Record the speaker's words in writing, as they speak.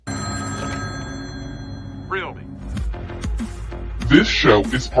Thrill Me. This show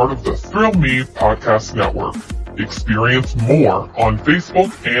is part of the Thrill Me Podcast Network. Experience more on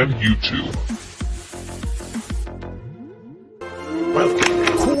Facebook and YouTube.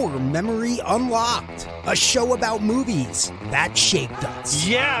 Core Memory Unlocked, a show about movies that shaped us.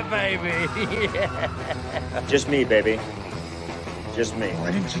 Yeah, baby. Yeah. Just me, baby. Just me.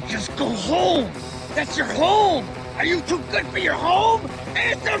 Why didn't you just go home? That's your home. Are you too good for your home?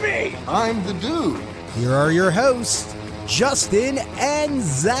 Answer me. I'm the dude. Here are your hosts, Justin and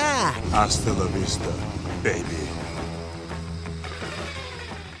Zach. Hasta la vista, baby.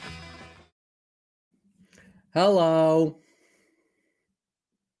 Hello.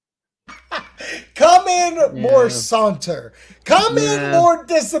 Come in more saunter. Come in more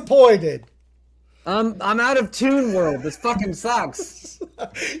disappointed. I'm out of Toon World. This fucking sucks.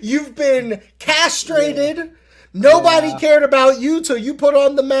 You've been castrated. Nobody cared about you till you put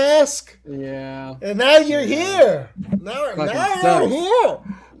on the mask. Yeah. And now you're here. Now you're sucks. here.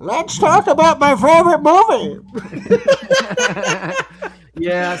 Let's talk about my favorite movie.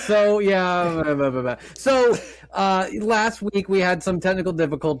 So last week we had some technical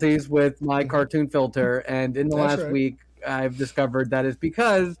difficulties with my cartoon filter, and in the last week I've discovered that is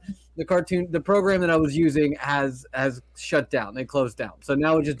because the program that I was using has shut down. It closed down. So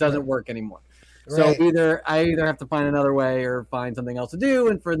now it just doesn't work anymore. So I either have to find another way or find something else to do.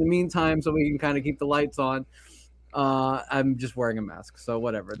 And for the meantime, so we can kind of keep the lights on, I'm just wearing a mask. So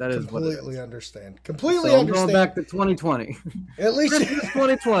whatever. That is what it is. Completely understand. Completely so understand. I'm going back to 2020. At least Christmas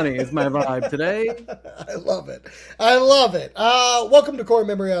 2020 is my vibe today. I love it. I love it. Welcome to Core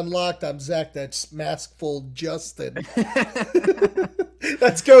Memory Unlocked. I'm Zach. That's Maskful Justin.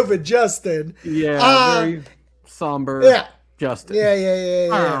 That's COVID Justin. Yeah, very somber. Justin.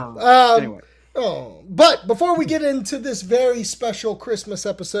 Yeah. Anyway. But before we get into this very special Christmas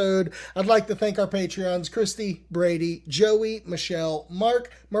episode, I'd like to thank our Patreons, Christy, Brady, Joey, Michelle,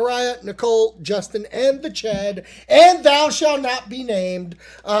 Mark, Mariah, Nicole, Justin, and the Chad, and thou shalt not be named,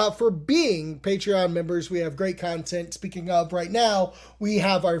 for being Patreon members. We have great content. Speaking of, right now, we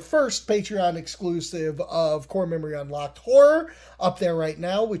have our first Patreon exclusive of Core Memory Unlocked Horror up there right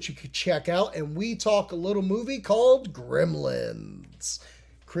now, which you could check out, and we talk a little movie called Gremlins.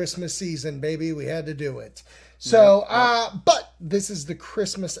 Christmas season, baby. We had to do it. So, but this is the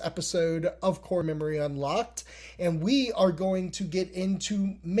Christmas episode of Core Memory Unlocked, and we are going to get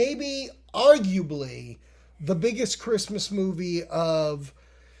into maybe, arguably, the biggest Christmas movie of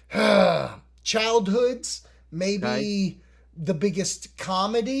childhoods, maybe the biggest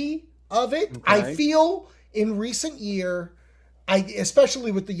comedy of it. Okay. I feel in recent year,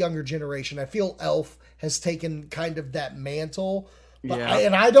 especially with the younger generation, I feel Elf has taken kind of that mantle. But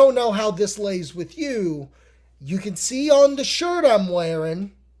I don't know how this lays with you. You can see on the shirt I'm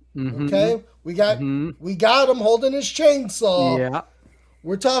wearing. Mm-hmm. Okay, we got him holding his chainsaw. Yeah,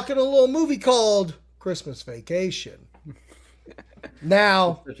 we're talking a little movie called Christmas Vacation.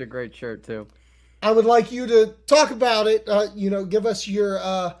 Now, such a great shirt too. I would like you to talk about it. Give us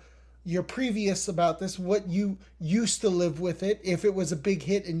your previous about this, what you used to live with it, if it was a big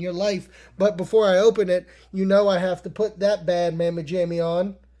hit in your life. But before I open it, I have to put that bad mamma jammy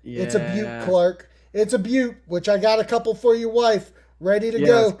on. Yeah. It's a Butte, Clark. It's a Butte, which I got a couple for your wife, ready to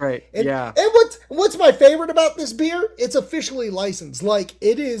go. That's great. And what's my favorite about this beer? It's officially licensed. Like,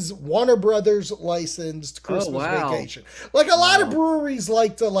 it is Warner Brothers licensed Christmas Vacation. Like, a lot of breweries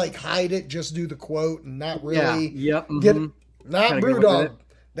like to hide it, just do the quote and not really get it. Not Brewdog.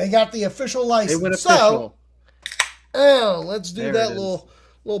 They got the official license. They went official. So, let's do that little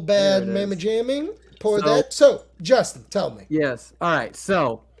bad mamma jamming. Pour that. So, Justin, tell me. Yes. All right.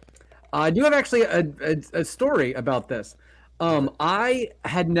 So, I do have actually a story about this. I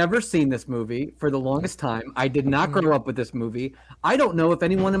had never seen this movie for the longest time. I did not grow up with this movie. I don't know if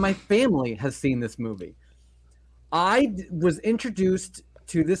anyone in my family has seen this movie. I was introduced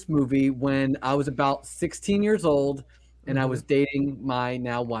to this movie when I was about 16 years old. And I was dating my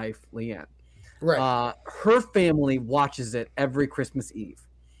now wife, Leanne. Right. Her family watches it every Christmas Eve.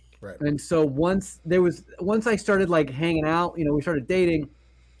 Right. And so once I started hanging out, we started dating.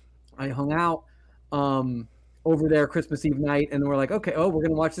 I hung out over there Christmas Eve night, and we're like, okay, we're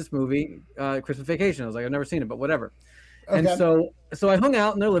gonna watch this movie, Christmas Vacation. I was like, I've never seen it, but whatever. Okay. And so I hung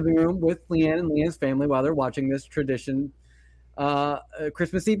out in their living room with Leanne and Leanne's family while they're watching this tradition,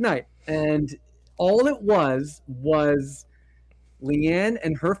 Christmas Eve night, and all it was Leanne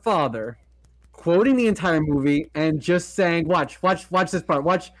and her father quoting the entire movie and just saying, watch this part,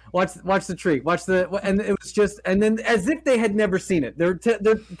 watch the tree, and it was just, and then as if they had never seen it. They're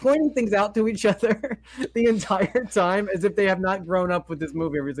pointing things out to each other the entire time as if they have not grown up with this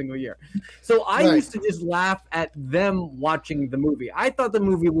movie every single year. So I used to just laugh at them watching the movie. I thought the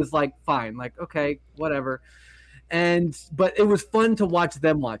movie was like fine, like okay, whatever. But it was fun to watch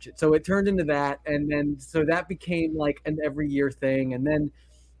them watch it. So it turned into that, and then so that became like an every year thing. And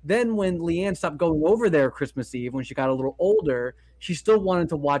then when Leanne stopped going over there Christmas Eve, when she got a little older, she still wanted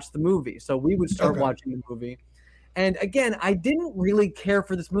to watch the movie. So we would start watching the movie. And again, I didn't really care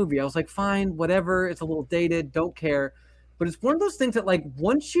for this movie. I was like, fine, whatever. It's a little dated. Don't care. But it's one of those things that, like,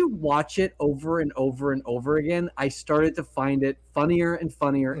 once you watch it over and over and over again, I started to find it funnier and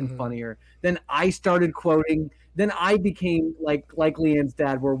funnier and funnier. Then I started quoting. Then I became like Leanne's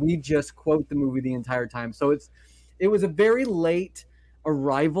dad, where we just quote the movie the entire time. So it was a very late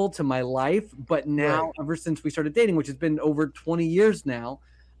arrival to my life, but now ever since we started dating, which has been over 20 years now,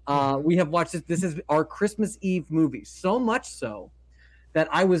 we have watched this. This is our Christmas Eve movie, so much so that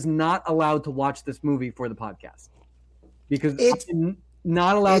I was not allowed to watch this movie for the podcast because I'm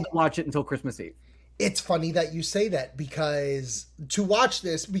not allowed to watch it until Christmas Eve. It's funny that you say that, because to watch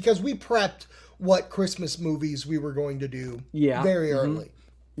this, because we prepped what Christmas movies we were going to do very early.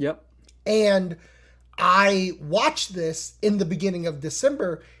 Yep. And I watched this in the beginning of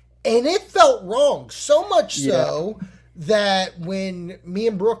December, and it felt wrong. So much so that when me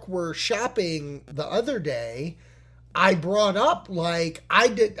and Brooke were shopping the other day, I brought up, like, I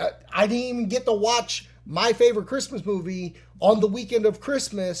didn't even get to watch my favorite Christmas movie on the weekend of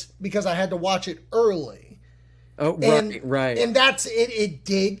Christmas because I had to watch it early. Oh, right. And that's it. It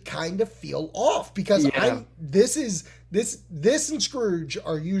did kind of feel off because this and Scrooge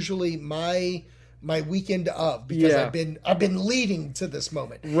are usually my weekend of, because I've been leading to this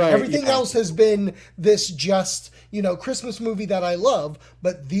moment. Right. Everything else has been this just, Christmas movie that I love,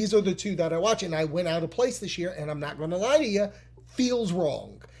 but these are the two that I watch, and I went out of place this year, and I'm not going to lie to you, feels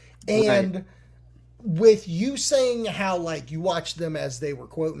wrong. And with you saying how, like, you watched them as they were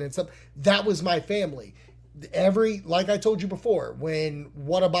quoting and stuff, that was my family. Like I told you before, when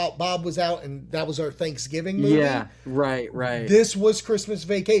What About Bob was out, and that was our Thanksgiving movie. Yeah, right. This was Christmas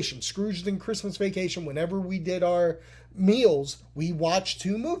Vacation. Scrooge and Christmas Vacation. Whenever we did our meals, we watched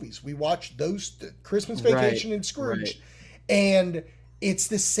two movies. We watched those, Christmas Vacation and Scrooge. And it's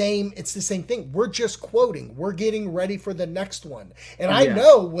the same thing. We're just quoting. We're getting ready for the next one. And I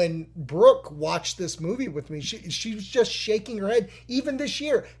know when Brooke watched this movie with me, she was just shaking her head, even this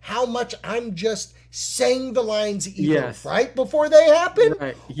year, how much I'm just saying the lines either right before they happen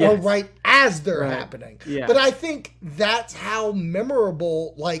or right as they're happening. Yeah. But I think that's how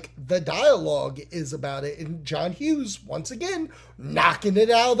memorable, like, the dialogue is about it. And John Hughes, once again, knocking it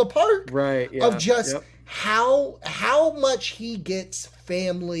out of the park. Right. Yeah. Of just how much he gets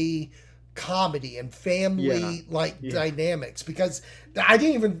family comedy and family dynamics, because I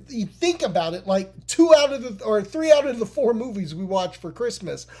didn't even think about it. Like 3 out of the 4 movies we watch for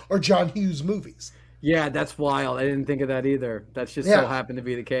Christmas are John Hughes movies. Yeah, that's wild. I didn't think of that either. That's just so happened to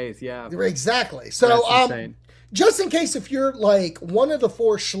be the case. Yeah, exactly. So just in case, if you're like one of the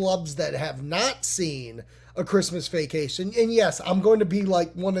 4 schlubs that have not seen A Christmas Vacation, and yes, I'm going to be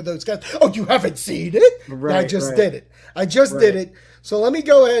like one of those guys. Oh, you haven't seen it? Right, I just did it. Did it. So let me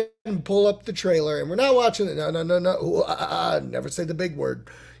go ahead and pull up the trailer, and we're not watching it. No. Never say the big word.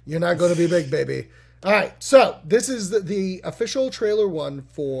 You're not going to be big, baby. All right. So this is the official trailer one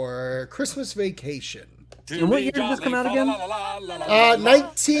for Christmas Vacation. And what year did this come out again?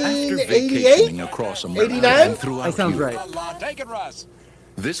 1988, 89. That sounds right. Take it, Russ.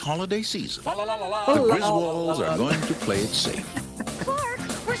 This holiday season, the Griswolds are going to play it safe. Clark,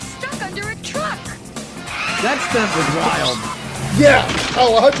 we're stuck under a truck. That stuff was wild. Yeah.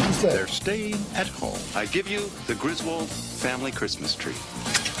 Oh, 100%. They're staying at home. I give you the Griswold family Christmas tree.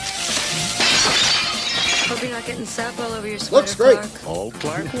 Hope you're not getting sap all over your sweater. Looks great. Clark. All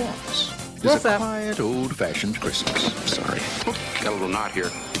Clark wants is a quiet, old-fashioned Christmas. Sorry. Got a little knot here.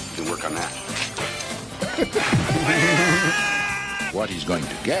 You can work on that. What he's going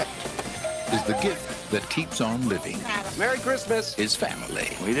to get is the gift that keeps on living. Merry Christmas. His family.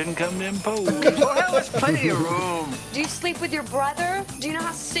 We didn't come to impose. Oh, hell, there's plenty of room. Do you sleep with your brother? Do you know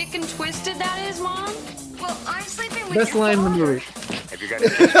how sick and twisted that is, Mom? Well, I'm sleeping with Best your line in the father. movie. Have you got a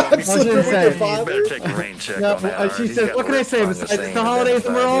kiss for me? Sleeping with your father? You better take a rain check No, on that. she said, what can I say besides it's the holidays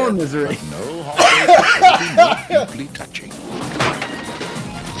and we're all in misery? No holidays can be more deeply touching.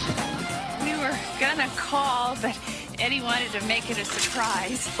 We were gonna call, but Eddie wanted to make it a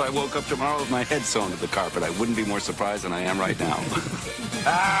surprise. If I woke up tomorrow with my head sewn to the carpet, I wouldn't be more surprised than I am right now.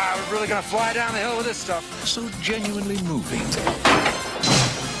 We're really gonna fly down the hill with this stuff. So genuinely moving.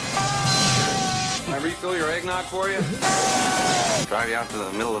 Can I refill your eggnog for you? Drive you out to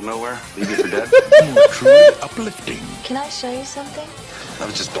the middle of nowhere, leave you for dead? Truly uplifting. Can I show you something? I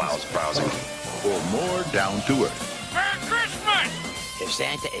was just browsing. Or more down to earth. Merry Christmas! If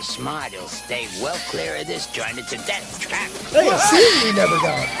Santa is smart, he'll stay well clear of this joint. It's a death trap. Hey, a scene we never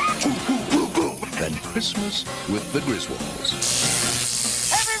got. And Christmas with the Griswolds.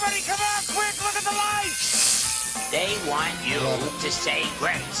 Everybody come out quick, look at the lights! They want you to say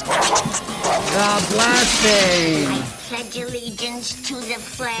grace. Blasting! I pledge allegiance to the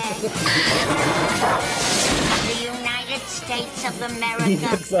flag of the United States of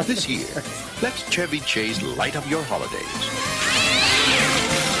America. This year, let Chevy Chase light up your holidays.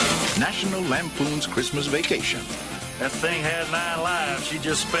 National Lampoon's Christmas Vacation. That thing had 9 lives. She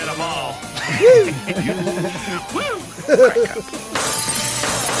just spent them all.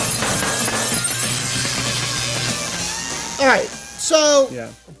 All right, so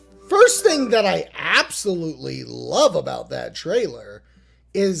first thing that I absolutely love about that trailer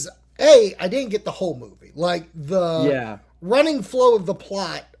is, I didn't get the whole movie. Like, the running flow of the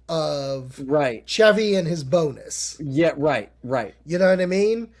plot of Chevy and his bonus. Yeah, right. You know what I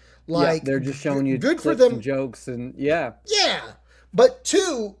mean? Like, they're just showing you good for clips them. and jokes and yeah. But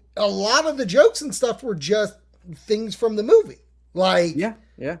two, a lot of the jokes and stuff were just things from the movie. Like,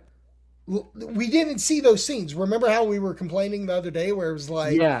 we didn't see those scenes. Remember how we were complaining the other day where it was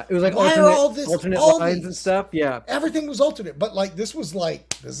like, it was like why alternate lines these? and stuff. Yeah, everything was alternate, but like this was like,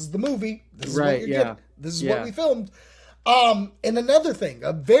 this is the movie. This is what you're getting. This is what we filmed. And another thing,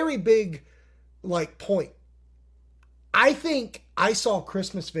 a very big like point. I think I saw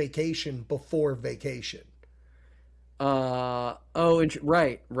Christmas Vacation before Vacation. Right.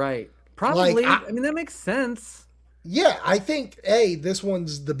 Probably. Like, I mean, that makes sense. Yeah, I think this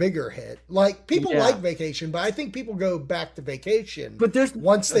one's the bigger hit. Like, people like Vacation, but I think people go back to Vacation. But there's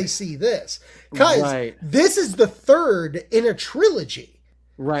once they see this, because this is the third in a trilogy.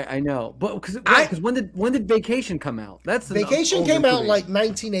 Right, I know, but because when did Vacation come out? That's Vacation came out like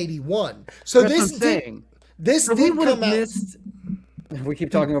 1981. So this did come out. We keep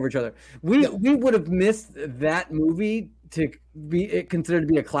talking over each other. We would have missed that movie to be considered to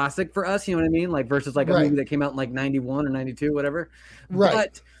be a classic for us. You know what I mean? Like versus like a movie that came out in like 91 or 92, whatever. Right.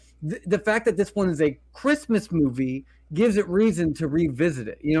 But the fact that this one is a Christmas movie gives it reason to revisit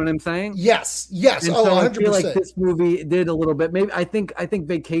it. You know what I'm saying? Yes. And 100%. I feel like this movie did a little bit. Maybe I think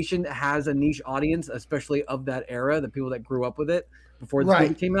Vacation has a niche audience, especially of that era, the people that grew up with it before this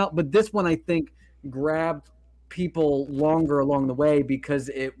movie came out. But this one, I think, grabbed people longer along the way because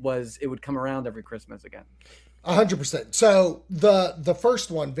it would come around every Christmas again. 100%. So the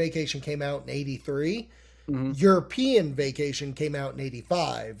first one, Vacation, came out in 83. Mm-hmm. European Vacation came out in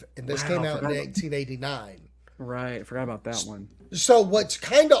 85, and this came out in 1989. Right, I forgot about that one. So what's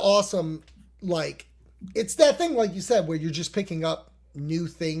kind of awesome, like, it's that thing, like you said, where you're just picking up new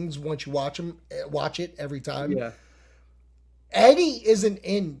things once you watch it every time. Yeah. Eddie isn't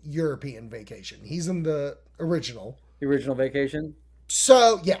in European Vacation. He's in the original. The original Vacation?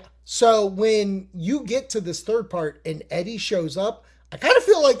 So, yeah. So when you get to this third part and Eddie shows up, I kind of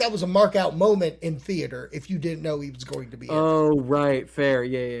feel like that was a mark out moment in theater if you didn't know he was going to be in it. Right. Fair.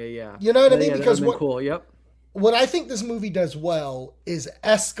 Yeah. You know what I mean? Because cool. Yep. What I think this movie does well is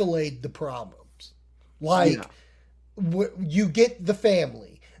escalate the problems. Like, you get the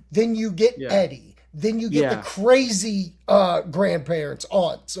family, then you get Eddie, then you get the crazy grandparents,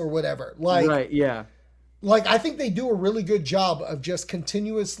 aunts, or whatever. Like, like, I think they do a really good job of just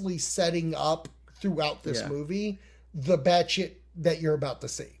continuously setting up throughout this movie the batshit that you're about to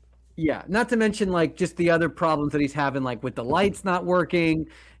see. Yeah, not to mention like just the other problems that he's having, like with the lights not working,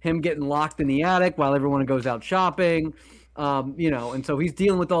 him getting locked in the attic while everyone goes out shopping, and so he's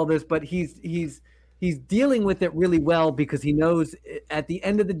dealing with all this, but he's dealing with it really well because he knows at the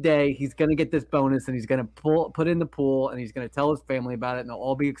end of the day he's going to get this bonus and he's going to put in the pool and he's going to tell his family about it and they'll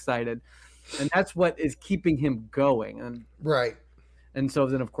all be excited, and that's what is keeping him going. And and so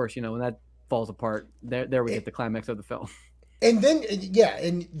then of course when that falls apart, there we get the climax of the film. And then,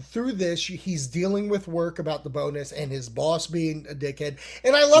 and through this, he's dealing with work about the bonus and his boss being a dickhead.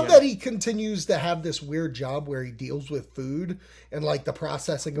 And I love that he continues to have this weird job where he deals with food and, like, the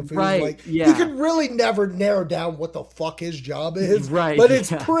processing of food. Like, you can really never narrow down what the fuck his job is. But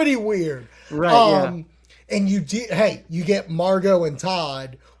it's pretty weird. And you get Margot and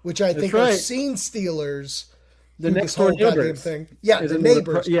Todd, which I think are scene stealers. The next door neighbors. Thing. Yeah, the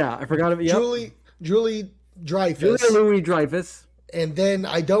neighbors. I forgot of it. Julie Dreyfus. Julia Louis-Dreyfus. And then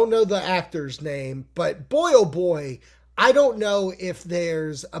I don't know the actor's name, but boy, oh boy, I don't know if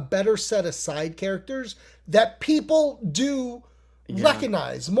there's a better set of side characters that people do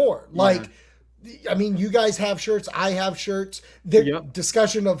recognize more. Like, I mean, you guys have shirts, I have shirts. The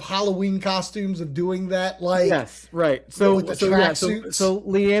discussion of Halloween costumes, of doing that, like, yes, right. So tracksuits. So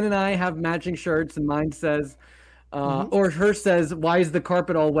Leanne and I have matching shirts, and mine says, or hers says, "Why is the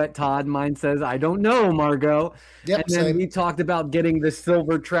carpet all wet, Todd?" Mine says, "I don't know, Margot." Yep, and then same. we talked about getting the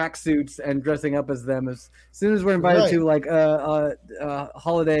silver tracksuits and dressing up as them as soon as we're invited to like a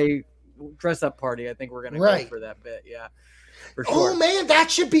holiday dress up party. I think we're gonna go for that bit. Yeah. For sure. Oh man, that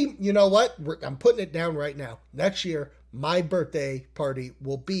should be. You know what? I'm putting it down right now. Next year, my birthday party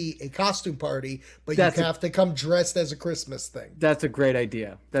will be a costume party, but you have to come dressed as a Christmas thing. That's a great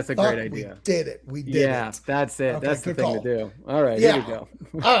idea. That's a great idea. We did it. We did it. Yeah, that's it. Okay, that's the thing call. to do. All right, Yeah. here we go.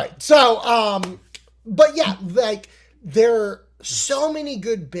 All right. So, but yeah, like there are so many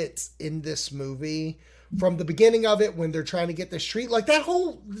good bits in this movie from the beginning of it when they're trying to get the street, like that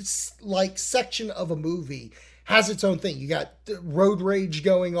whole like section of a movie has its own thing. You got road rage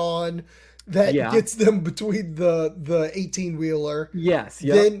going on that gets them between the 18-wheeler. Yes.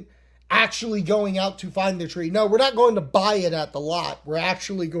 Yep. Then actually going out to find the tree. No, we're not going to buy it at the lot. We're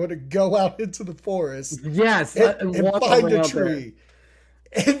actually going to go out into the forest. Yes. And find a tree.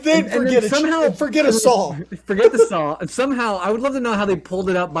 And then forget a saw. Forget the saw. And somehow, I would love to know how they pulled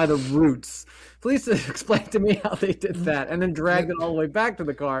it up by the roots. Please explain to me how they did that and then dragged it all the way back to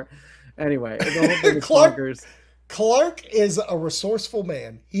the car. Anyway, the whole thing is bonkers. Clark is a resourceful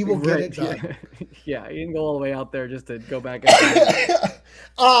man. He will get it done. Yeah, he didn't go all the way out there just to go back.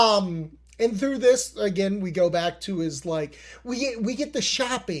 And through this again, we go back to his like we get the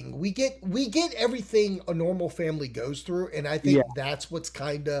shopping, we get everything a normal family goes through, and I think that's what's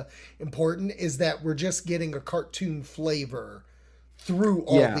kind of important is that we're just getting a cartoon flavor through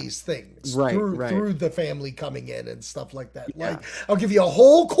all these things, through the family coming in and stuff like that. Like, I'll give you a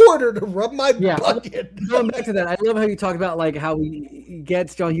whole quarter to rub my bucket. Going back to that, I love how you talk about like how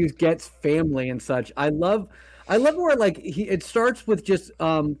John Hughes gets family and such. I love where like it starts with just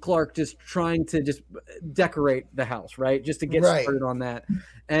Clark just trying to just decorate the house, right? Just to get started on that.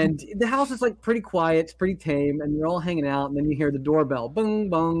 And the house is like pretty quiet, it's pretty tame, and you're all hanging out, and then you hear the doorbell, bung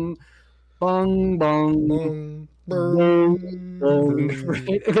bung, bung bung. Bung.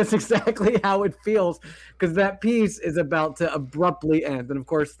 Right? That's exactly how it feels because that piece is about to abruptly end, and of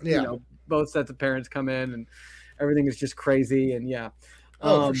course, you know, both sets of parents come in, and everything is just crazy, and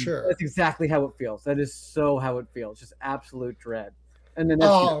for sure, that's exactly how it feels. That is so how it feels, just absolute dread. And then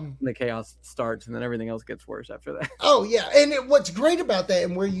that's when the chaos starts, and then everything else gets worse after that. Oh, yeah. And what's great about that,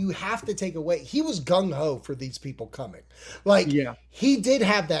 and where you have to take away, he was gung-ho for these people coming. Like, he did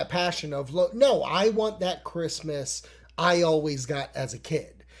have that passion of, no, I want that Christmas I always got as a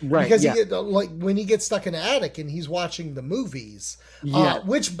kid. Right. Because like when he gets stuck in the attic and he's watching the movies,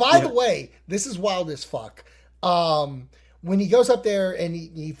 which, by the way, this is wild as fuck. When he goes up there and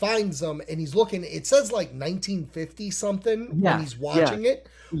he finds them and he's looking, it says like 1950 something when he's watching it.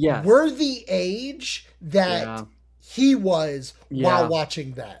 Yeah. We're the age that he was while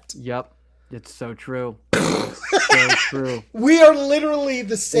watching that. Yep. It's so true. So true. We are literally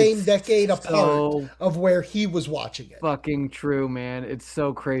the same decade apart of where he was watching it. Fucking true, man. It's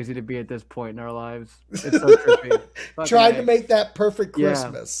so crazy to be at this point in our lives. It's so trippy. Trying to make that perfect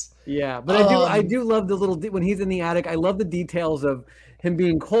Christmas. Yeah, but I do love the little when he's in the attic. I love the details of him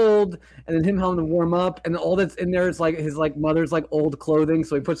being cold and then him having to warm up, and all that's in there is like his like mother's like old clothing,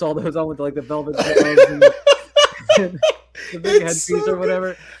 so he puts all those on with like the velvet gloves and the big headpiece or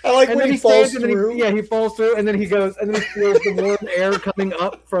whatever. I like when he falls through. He falls through, and then he goes, and then he feels the warm air coming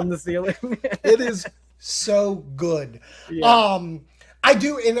up from the ceiling. It is so good. Yeah. I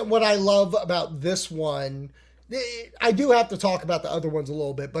do, and what I love about this one. I do have to talk about the other ones a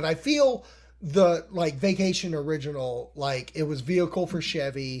little bit, but I feel the like Vacation original, like it was vehicle for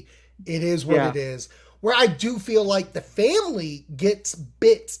Chevy. It is what it is. Where I do feel like the family gets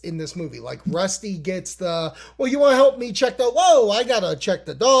bits in this movie. Like Rusty gets the, well, you want to help me check I got to check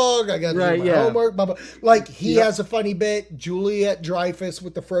the dog. I got to do my homework. Blah, blah. Like he has a funny bit. Juliet Dreyfus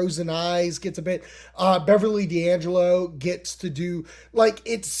with the frozen eyes gets a bit. Beverly D'Angelo gets to do, like,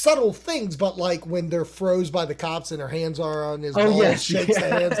 it's subtle things, but like when they're froze by the cops and her hands are on his balls, shakes the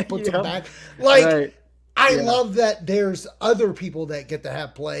hands, puts them back. Like, I love that there's other people that get to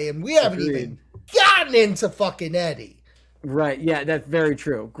have play, and we haven't even gotten into fucking Eddie. Right. Yeah, that's very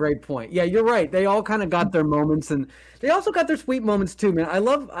true. Great point. Yeah, you're right. They all kind of got their moments, and they also got their sweet moments too, man. I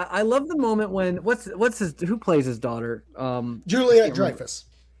love the moment when who plays his daughter? Juliet Dreyfus.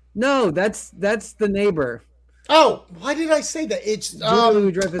 No, that's the neighbor. Oh, why did I say that? It's Julia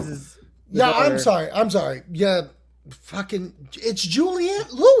Louis-Dreyfus is. I'm sorry. Yeah, fucking. It's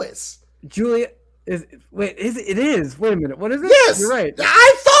Juliette Lewis. Juliet is. Wait, it is. Wait a minute. What is it? Yes, you're right.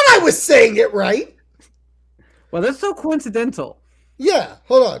 I thought I was saying it right. Well, that's so coincidental. Yeah,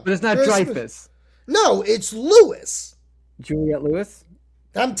 hold on. But it's not Dreyfus. No, it's Lewis. Juliette Lewis?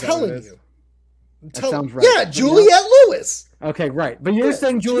 I'm telling you. That sounds right. Yeah, Juliette Lewis. Okay, right. But you're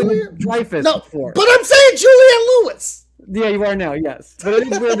saying Juliette Dreyfus before. But I'm saying Juliette Lewis. Yeah, you are now, yes. But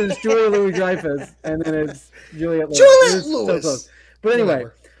it is weird that it's Julia Louis-Dreyfus, and then it's Juliette Lewis. Juliette Lewis. So close. But anyway,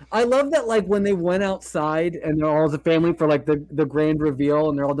 whatever. I love that, like, when they went outside and they're all as a family for, like, the grand reveal,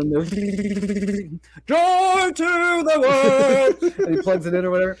 and they're all doing the joy to the world, and he plugs it in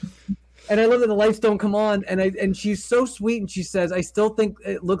or whatever. And I love that the lights don't come on, and she's so sweet, and she says, "I still think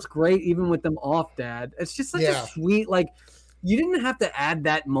it looks great even with them off, Dad." It's just such a sweet, like, you didn't have to add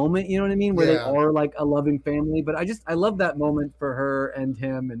that moment, you know what I mean, where they are like a loving family. But I love that moment for her and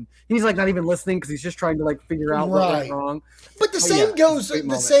him, and he's like not even listening because he's just trying to like figure out what went wrong. But the same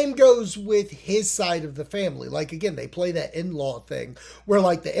goes with his side of the family. Like again, they play that in-law thing where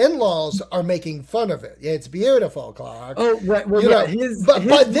like the in-laws are making fun of it. Yeah, it's beautiful, Clark. Oh, right. Well,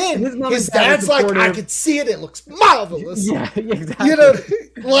 but then his dad's like, I could see it. It looks marvelous. Yeah, exactly. You know,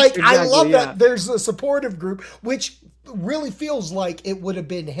 like I love that there's a supportive group, which really feels like it would have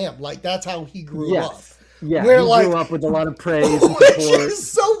been him. Like that's how he grew up. Yeah, where he like grew up with a lot of praise and support. Which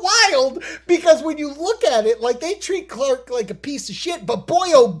is so wild because when you look at it, like they treat Clark like a piece of shit, but boy,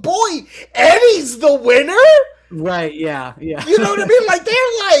 oh boy, Eddie's the winner. Right, yeah. You know what I mean? Like, they're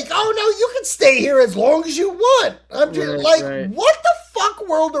like, oh, no, you can stay here as long as you want. I'm just what the fuck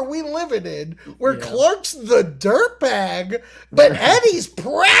world are we living in where Clark's the dirtbag, but Eddie's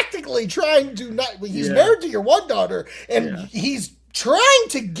practically trying to he's married to your one daughter, and he's trying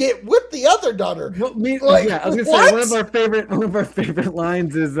to get with the other daughter. Well, I was gonna say one of our favorite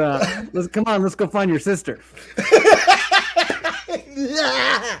lines is let's go find your sister.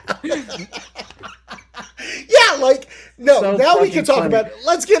 Yeah, like, no, so now we can talk about it.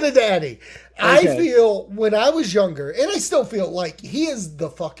 Let's get into Eddie. Okay. I feel when I was younger, and I still feel like he is the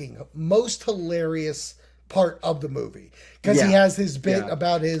fucking most hilarious part of the movie because he has his bit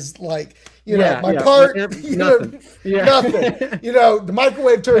about his, like, you know, my part, nothing. Nothing. You know, the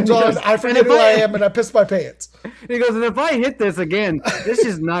microwave turns on, I forget who I am, and I piss my pants. He goes, and if I hit this again, this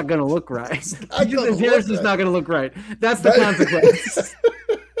is not going to look right. His hair's just not going to look right. That's the consequence.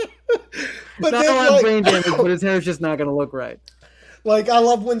 But not a lot of brain damage, but his hair's just not going to look right. Like, I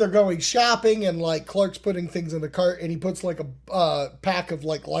love when they're going shopping and, like, Clark's putting things in the cart and he puts, like, a pack of,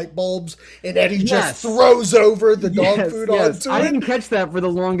 like, light bulbs and Eddie just throws over the dog food onto it. I didn't catch that for the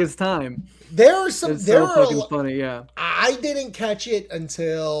longest time. There are some... It's so fucking funny, yeah. I didn't catch it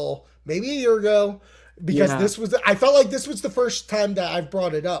until maybe a year ago because this was... I felt like this was the first time that I've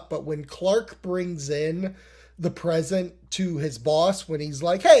brought it up, but when Clark brings in the present to his boss when he's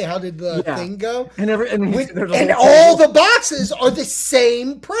like, hey, how did the thing go? And all the boxes are the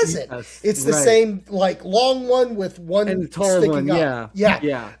same present. Yes, it's the same, like, long one with one and the tall sticking one, up.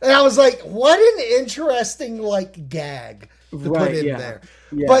 Yeah. And I was like, what an interesting, like, gag to put in there.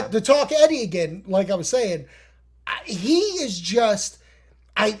 Yeah. But to talk Eddie again, like I was saying, he is just...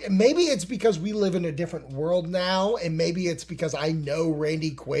 maybe it's because we live in a different world now, and maybe it's because I know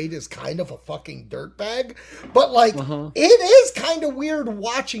Randy Quaid is kind of a fucking dirtbag, but like it is kind of weird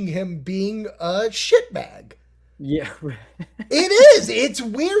watching him being a shitbag. Yeah, it is. It's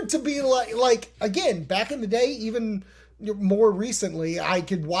weird to be like again back in the day, even more recently, I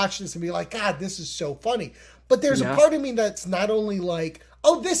could watch this and be like, God, this is so funny. But there's a part of me that's not only like,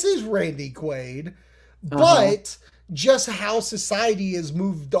 oh, this is Randy Quaid, but just how society has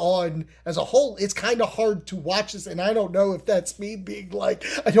moved on as a whole, it's kind of hard to watch this. And I don't know if that's me being like,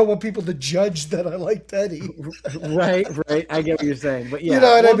 I don't want people to judge that I like Teddy. Right. I get what you're saying. But yeah, you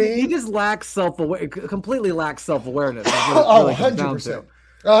know what I mean? He just lacks completely lacks self-awareness. 100%.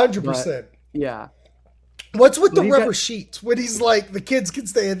 100%. Yeah. What's with the rubber sheets? When he's like, the kids can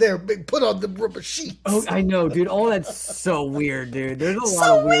stay in there, put on the rubber sheets. Oh, I know, dude. All that's so weird, dude. There's a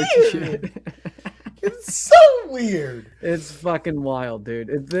lot of weird shit. It's so weird. It's fucking wild,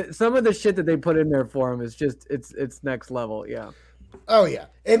 dude. Some of the shit that they put in there for him is just it's next level. Yeah. Oh yeah.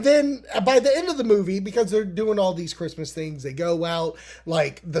 And then by the end of the movie, because they're doing all these Christmas things, they go out,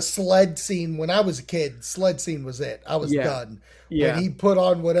 like the sled scene. When I was a kid, sled scene was it. I was done. Yeah. When he put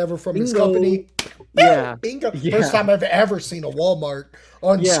on whatever from his company. Yeah. Bingo. Yeah. First time I've ever seen a Walmart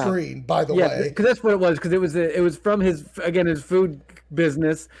on screen, by the way. Yeah, because that's what it was. Because it was from his food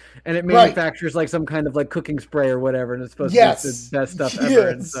business, and it manufactures like some kind of like cooking spray or whatever, and it's supposed to be the best stuff ever.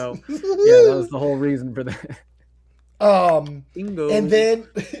 And so that was the whole reason for that. Bingo. And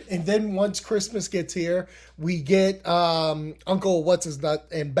then once Christmas gets here, we get Uncle What's His Nut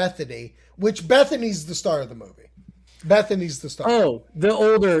and Bethany, which Bethany's the star of the movie. Bethany's the star. Oh, the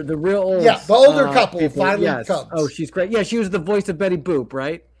real old. Yeah, the older couple people. finally Yes. comes. Oh, she's great. Yeah, she was the voice of Betty Boop,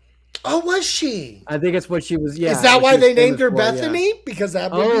 right? Oh, was she? I think it's what she was. Yeah. Is that what why she was they named famous her for, Bethany? yeah. Because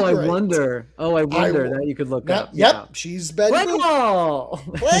that would be great. I wonder. That you could look up. Yep, Yeah. she's Betty Play Boop. ball.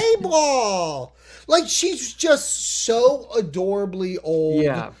 Play ball. Like, she's just so adorably old.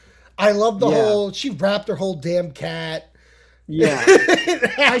 Yeah. I love the whole, she wrapped her whole damn cat. Yeah.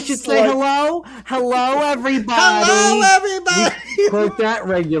 I should say hello. Hello, everybody. Hello, everybody. We quote that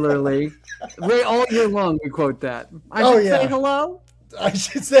regularly. All year long, we quote that. I should say hello. I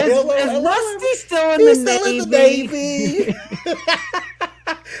should say hello. Is Rusty still in He's the still Navy? in the Navy.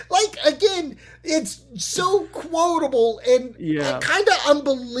 Like, again, it's so quotable and kind of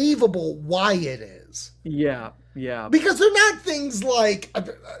unbelievable why it is. Yeah, yeah. Because they're not things like,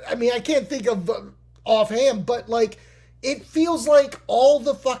 I mean, I can't think of offhand, but like, it feels like all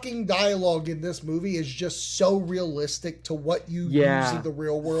the fucking dialogue in this movie is just so realistic to what you use in the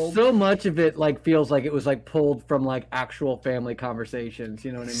real world. So much of it like feels like it was like pulled from like actual family conversations.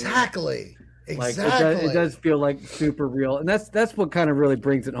 You know what I mean? Exactly. Like it does feel like super real, and that's what kind of really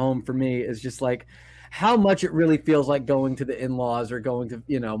brings it home for me is just like how much it really feels like going to the in-laws or going to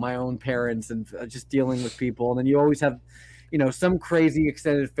my own parents and just dealing with people, and then you always have some crazy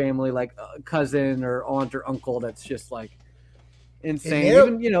extended family like a cousin or aunt or uncle that's just like insane.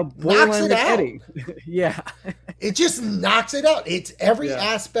 Even Borderline Eddie. Yeah. It just knocks it out. It's every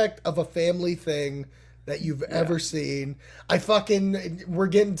aspect of a family thing that you've ever seen. We're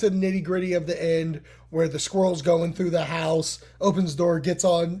getting to the nitty gritty of the end where the squirrel's going through the house, opens the door, gets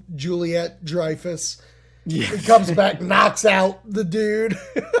on Juliet Dreyfus. He comes back, knocks out the dude.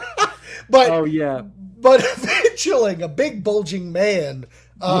 But eventually, a big bulging man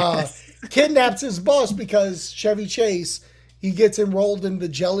kidnaps his boss because Chevy Chase, he gets enrolled in the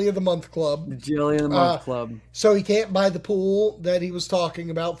Jelly of the Month Club. The Jelly of the Month Club. So he can't buy the pool that he was talking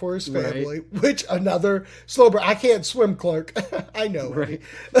about for his family, which another slow burn. I can't swim, Clark. I know. Right.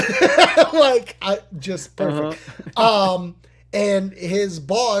 Just perfect. And his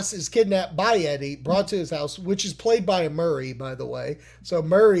boss is kidnapped by Eddie, brought to his house, which is played by a Murray, by the way. So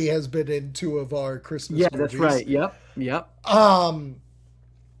Murray has been in 2 of our Christmas movies. That's right. Yep.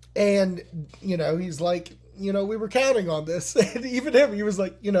 And, he's like, we were counting on this. And even him, he was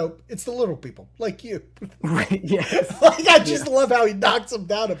like, it's the little people like you. Right, yes. I just love how he knocks him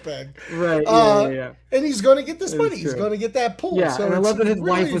down a peg. Right, yeah. And he's going to get this money. He's going to get that pool. Yeah, so and I love that his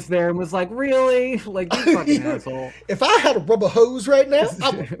wife was there and was like, really? Like, you fucking asshole. If I had a rubber hose right now, I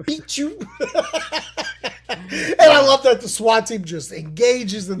would beat you. And I love that the SWAT team just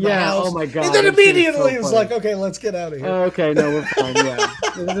engages in the house. Oh my God. And then immediately it's like, okay, let's get out of here. Oh, okay, no, we're fine, yeah.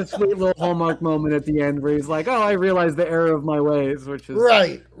 There's a sweet little Hallmark moment at the end where he's like, I realized the error of my ways, which is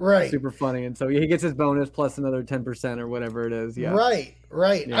right. super funny. And so he gets his bonus plus another 10% or whatever it is. Yeah.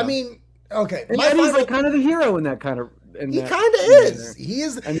 Right. Yeah. I mean, okay. And Eddie's like kind of the hero in that kind of. He kind of is. He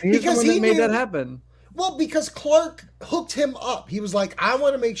is. And he's because the one that made that happen. Well, because Clark hooked him up. He was like, I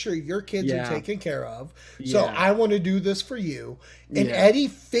want to make sure your kids are taken care of. So I want to do this for you. And Eddie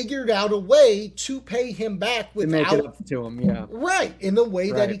figured out a way to pay him back without... To make it up to him, yeah. Right, in the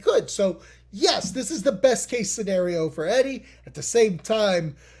way that he could. So, yes, this is the best case scenario for Eddie. At the same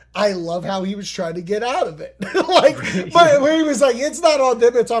time, I love how he was trying to get out of it. But where he was like, it's not on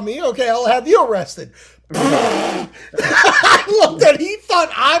them, it's on me. Okay, I'll have you arrested. I love that he thought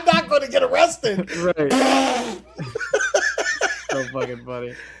I'm not going to get arrested. Right. So fucking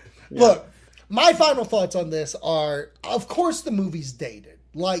funny. Yeah. Look, my final thoughts on this are, of course, the movie's dated.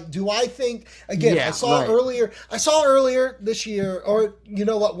 Like, do I think, again, I saw earlier this year, or you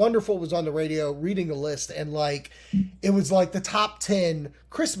know what, Wonderful was on the radio reading a list, and like, it was like the top 10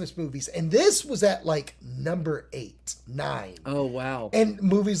 Christmas movies, and this was at like number 8, 9. Oh, wow. And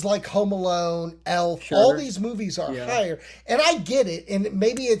movies like Home Alone, Elf, all these movies are higher, and I get it, and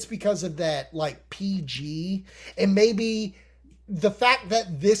maybe it's because of that, like, PG, and maybe the fact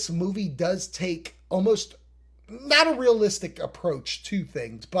that this movie does take almost not a realistic approach to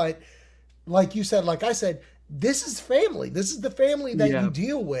things, but like you said, like I said, this is family. This is the family that you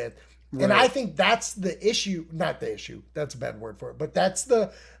deal with. Right. And I think that's the issue, not the issue. That's a bad word for it, but that's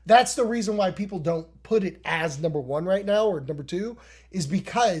the reason why people don't put it as number 1 right now or number 2 is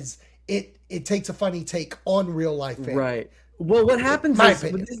because it takes a funny take on real life family. Right. Well, what happens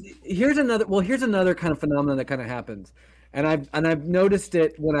here's another kind of phenomenon that kind of happens. And I've noticed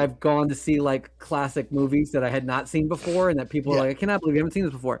it when I've gone to see like classic movies that I had not seen before, and that people are like, I cannot believe you haven't seen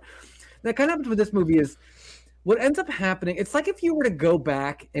this before. And that kind of happens with this movie is what ends up happening, it's like if you were to go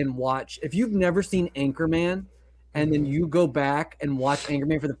back and watch, if you've never seen Anchorman, and then you go back and watch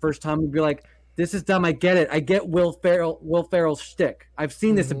Anchorman for the first time, and be like, this is dumb. I get it. I get Will Ferrell's shtick. I've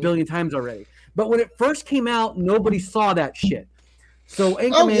seen this a billion times already. But when it first came out, nobody saw that shit. So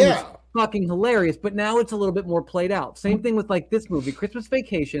Anchorman is fucking hilarious, but now it's a little bit more played out. Same thing with like this movie, Christmas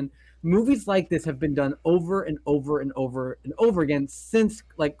Vacation. Movies like this have been done over and over and over and over again since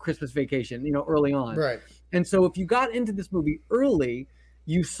like Christmas Vacation, early on. Right. And so if you got into this movie early,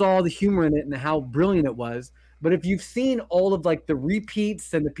 you saw the humor in it and how brilliant it was. But if you've seen all of like the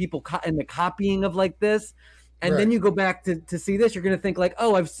repeats and the people and the copying of like this, and then you go back to see this, you're going to think like,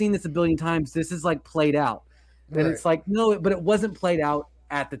 oh, I've seen this a billion times. This is like played out. And it's like, no, but it wasn't played out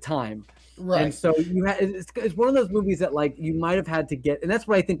at the time. Right. And so it's one of those movies that like you might have had to get, and that's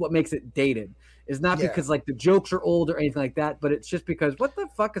what I think what makes it dated is not because like the jokes are old or anything like that, but it's just because what the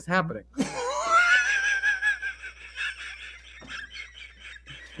fuck is happening?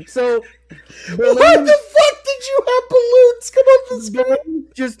 So what the fuck did you have balloons come up the screen?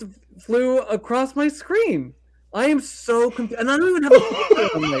 Just flew across my screen. I am so confused, and I don't even have a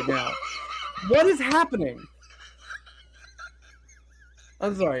picture on right now. What is happening?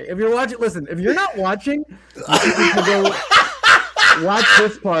 I'm sorry. If you're watching, listen. If you're not watching, you can go watch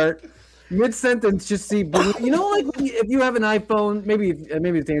this part. Mid-sentence, just see balloons. Like if you have an iPhone, maybe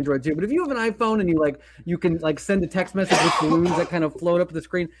it's Android too, but if you have an iPhone and you can send a text message with balloons that kind of float up the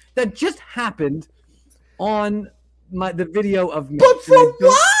screen, that just happened on the video of me. But for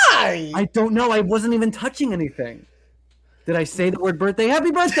why? I don't know. I wasn't even touching anything. Did I say the word birthday?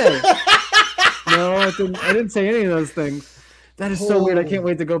 Happy birthday! No, I didn't say any of those things. That is so weird. I can't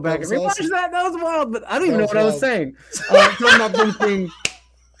wait to go back and rewatch that. That was wild, but I don't even know what I was saying. Talking about things being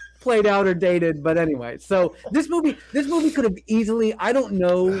played out or dated, but anyway. So this movie could have easily. I don't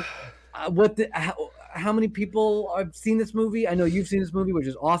know how many people have seen this movie. I know you've seen this movie, which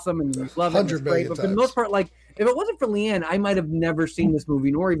is awesome, and you love it. And it's great. But for the most part, like if it wasn't for Leanne, I might have never seen this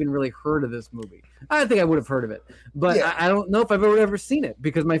movie nor even really heard of this movie. I don't think I would have heard of it, but I don't know if I've ever seen it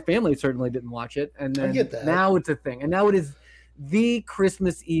because my family certainly didn't watch it. And then now it's a thing, and now it is the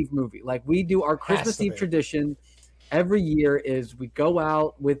Christmas Eve movie. Like we do our Christmas Eve tradition every year is we go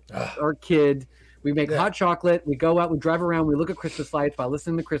out with our kid, we make hot chocolate, we go out, we drive around, we look at Christmas lights while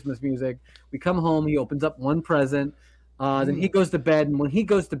listening to Christmas music. We come home, he opens up one present, then he goes to bed, and when he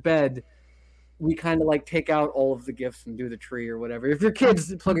goes to bed, we kind of like take out all of the gifts and do the tree or whatever. If your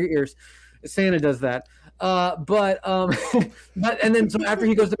kids, plug your ears. Santa does that. But and then so after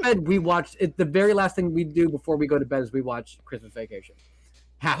he goes to bed, we watch it. The very last thing we do before we go to bed is we watch Christmas Vacation.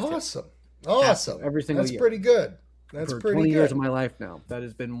 Awesome. Every single year. That's pretty good. That's for pretty 20 good. years of my life now. That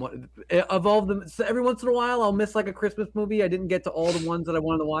has been one of all of them. So every once in a while, I'll miss like a Christmas movie. I didn't get to all the ones that I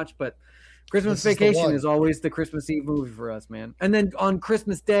wanted to watch, but Christmas Vacation is always the Christmas Eve movie for us, man. And then on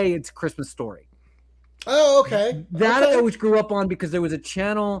Christmas Day, it's Christmas Story. Oh, okay. That I always grew up on because there was a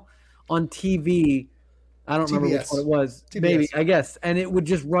channel on TV. I don't remember which one it was. TBS. Maybe, I guess. And it would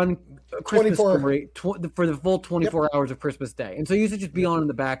just run a Christmas Story for the full 24 hours of Christmas Day. And so it used to just be on in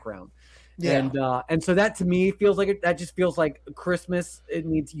the background. Yeah. And so that to me feels like that just feels like Christmas. It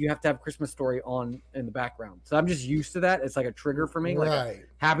means you have to have Christmas Story on in the background. So I'm just used to that. It's like a trigger for me, like a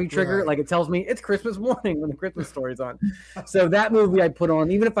happy trigger. Right. Like it tells me it's Christmas morning when the Christmas Story's on. So that movie I put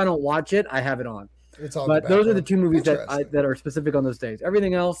on, even if I don't watch it, I have it on. It's on. But those are the two movies that are specific on those days.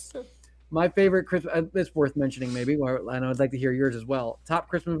 Everything else, my favorite Christmas. It's worth mentioning maybe, and I'd like to hear yours as well. Top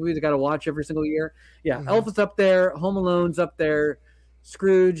Christmas movies I got to watch every single year. Yeah, Elf is up there. Home Alone's up there.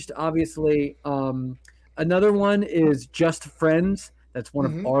 Scrooged, obviously. Another one is Just Friends. That's one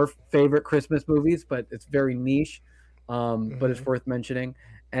of our favorite Christmas movies, but it's very niche. But it's worth mentioning.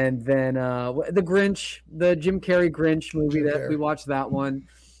 And then the Grinch, the Jim Carrey Grinch movie we watched that one.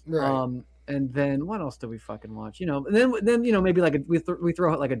 Right. And then what else do we fucking watch? And then maybe like we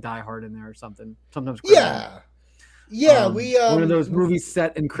throw out like a Die Hard in there or something. Sometimes. Yeah. We one of those movies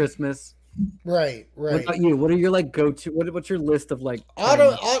set in Christmas. Right. What about you? What are your like go-to? What's your list of like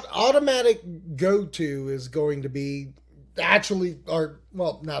automatic go-to is going to be actually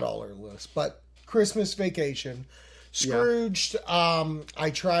not all our lists, but Christmas Vacation, Scrooged.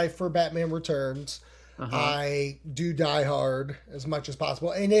 I try for Batman Returns. I do Die Hard as much as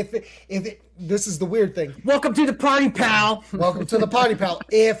possible, and if this is the weird thing. Welcome to the party, pal. Welcome to the party, pal.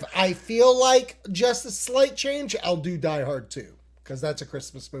 If I feel like just a slight change, I'll do Die Hard 2. Because that's a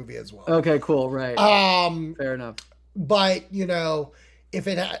Christmas movie as well. Okay, cool, right. Fair enough. But if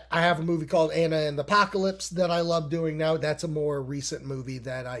I have a movie called Anna and the Apocalypse that I love doing now. That's a more recent movie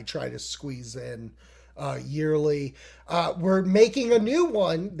that I try to squeeze in yearly. We're making a new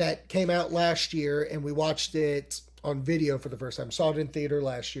one that came out last year, and we watched it on video for the first time. Saw it in theater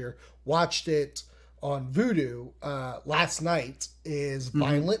last year. Watched it on Vudu last night. Is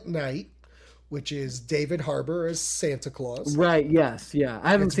Violent Night, which is David Harbour as Santa Claus. Right. Yes. Yeah.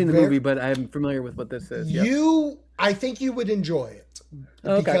 I haven't seen the movie, but I'm familiar with what this is. Yep. I think you would enjoy it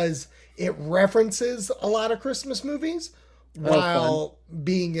because it references a lot of Christmas movies while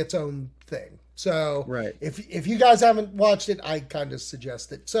being its own thing. So if you guys haven't watched it, I kind of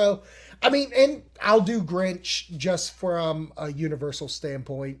suggest it. So, I mean, and I'll do Grinch just from a Universal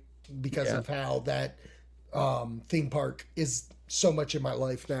standpoint because of how that theme park is so much in my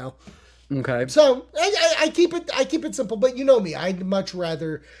life now. Okay. So I keep it simple, but you know me, I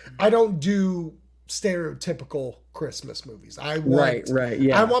don't do stereotypical Christmas movies. I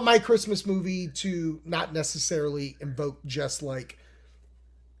want my Christmas movie to not necessarily invoke just like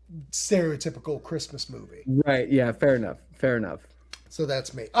stereotypical Christmas movie. Right. Yeah. Fair enough. So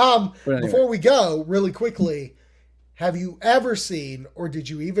that's me. Before we go, really quickly, have you ever seen, or did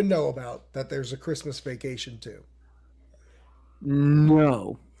you even know about, that there's a Christmas Vacation 2?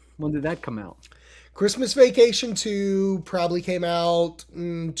 No. When did that come out? Christmas Vacation 2 probably came out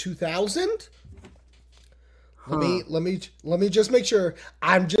in 2000. Let me just make sure.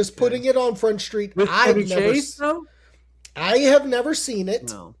 I'm just putting it on Front Street. I have never seen it.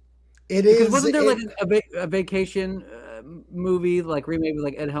 No. It is. Wasn't there like a vacation movie like remade with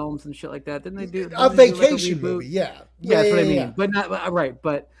like Ed Helms and shit like that? Didn't they do a vacation movie? Yeah, that's what I mean. Yeah. But not right.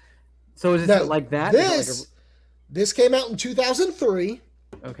 But so is it like that? This came out in 2003.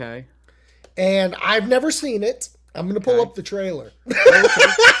 Okay. And I've never seen it. I'm going to pull up the trailer.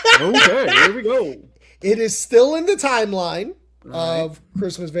 Okay, here we go. It is still in the timeline of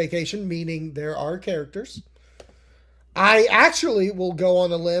Christmas Vacation, meaning there are characters. I actually will go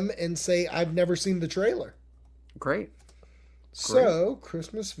on a limb and say I've never seen the trailer. Great. So,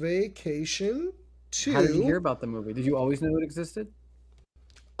 Christmas Vacation 2. How did you hear about the movie? Did you always know it existed?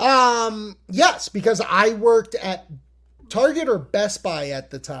 Yes, because I worked at Target or Best Buy at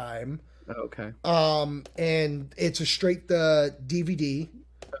the time. Oh, okay. And it's a straight to DVD.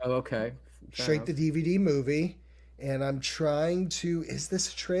 Oh, okay. Straight to DVD movie. And I'm trying to... Is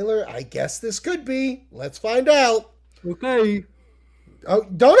this a trailer? I guess this could be. Let's find out. Okay. Oh,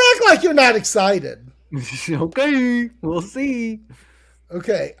 don't act like you're not excited. Okay. We'll see.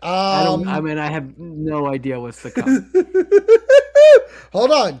 Okay. I have no idea what's to come.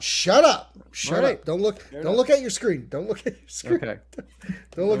 Hold on. Shut up. Shut up. Don't look at your screen. Don't look at your screen. Okay.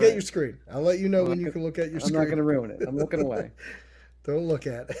 Don't look at your screen. I'll let you know when you can look at your screen. I'm not going to ruin it. I'm looking away. Don't look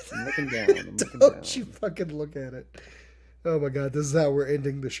at it. I'm looking down. Don't you fucking look at it. Oh my God, this is how we're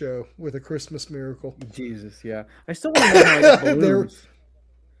ending the show, with a Christmas miracle. Jesus, yeah. I still want to know how I got balloons.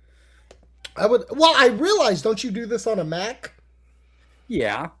 I realized, don't you do this on a Mac?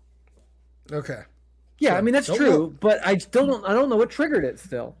 Yeah. Okay. Yeah, so, I mean, that's true, but I don't know what triggered it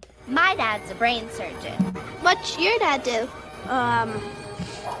still. My dad's a brain surgeon. What's your dad do?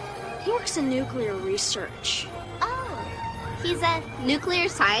 He works in nuclear research. Oh, he's a nuclear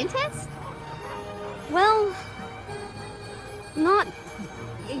scientist? Well, not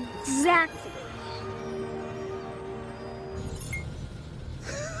exactly.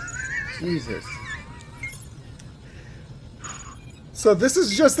 Jesus. So this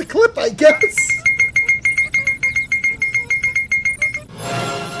is just a clip, I guess.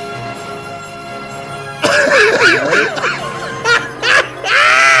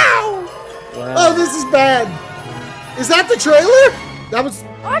 Wow. Oh, this is bad. Is that the trailer? That was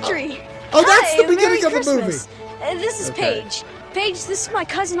Audrey. Oh, that's Hi, the beginning Merry of the Christmas. movie. This is Paige. Paige, this is my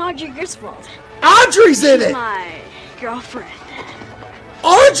cousin Audrey Griswold. Audrey's in it. My girlfriend.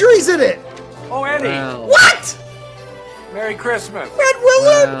 Audrey's in it. Oh, Eddie. Wow. What? Merry Christmas. Fred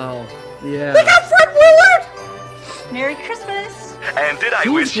Willard. Wow. Yeah. They got Fred Willard. Merry Christmas. And did I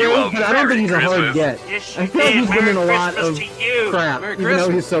wish you a I don't think he's a hard get. Yes, I feel like he's been in a lot of crap, Merry even though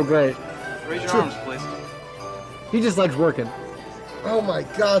he's so great. Raise your arms, please. He just likes working. Oh my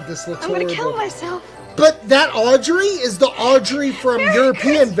God, this looks horrible. I'm gonna kill myself. But that Audrey is the Audrey from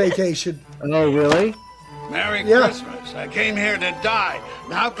European Vacation. Oh, really? Merry Christmas. I came here to die.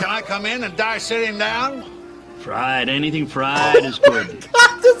 Now can I come in and die sitting down? Fried. Anything fried is good.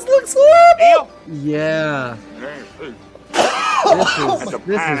 God, this looks horrible. Yeah.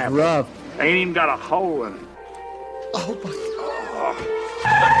 This is rough. Ain't even got a hole in it. Oh my God.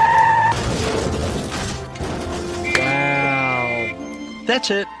 Wow. That's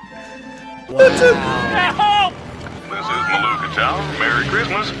it. That's it. Help! This is Maluka Town. Merry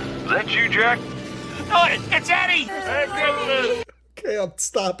Christmas. Is that you, Jack? No, it's Eddie. Merry Christmas. Okay. Okay, I'm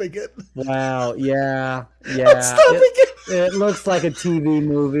stopping it. Wow. Yeah. I'm stopping it. It looks like a TV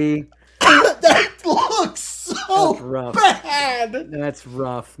movie. That looks so rough. bad. That's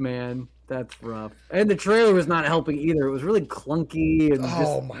rough, man. That's rough. And the trailer was not helping either. It was really clunky and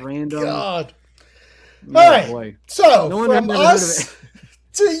just random. God. Oh, All right. boy. So, No one from ever heard of us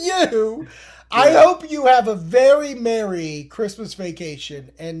to you, I hope you have a very merry Christmas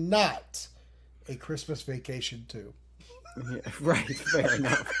vacation and not a Christmas vacation too. Yeah, right. Fair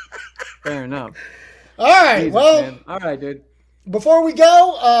enough. Fair enough. All right. Jesus, well, man. All right, dude. Before we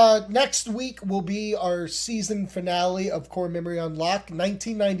go, next week will be our season finale of Core Memory Unlocked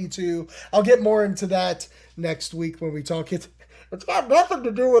 1992. I'll get more into that next week when we talk it. It's got nothing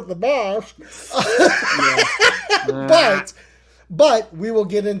to do with the mask. But we will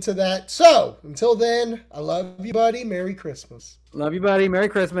get into that. So, until then, I love you, buddy. Merry Christmas. Love you, buddy. Merry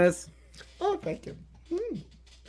Christmas. Oh, thank you.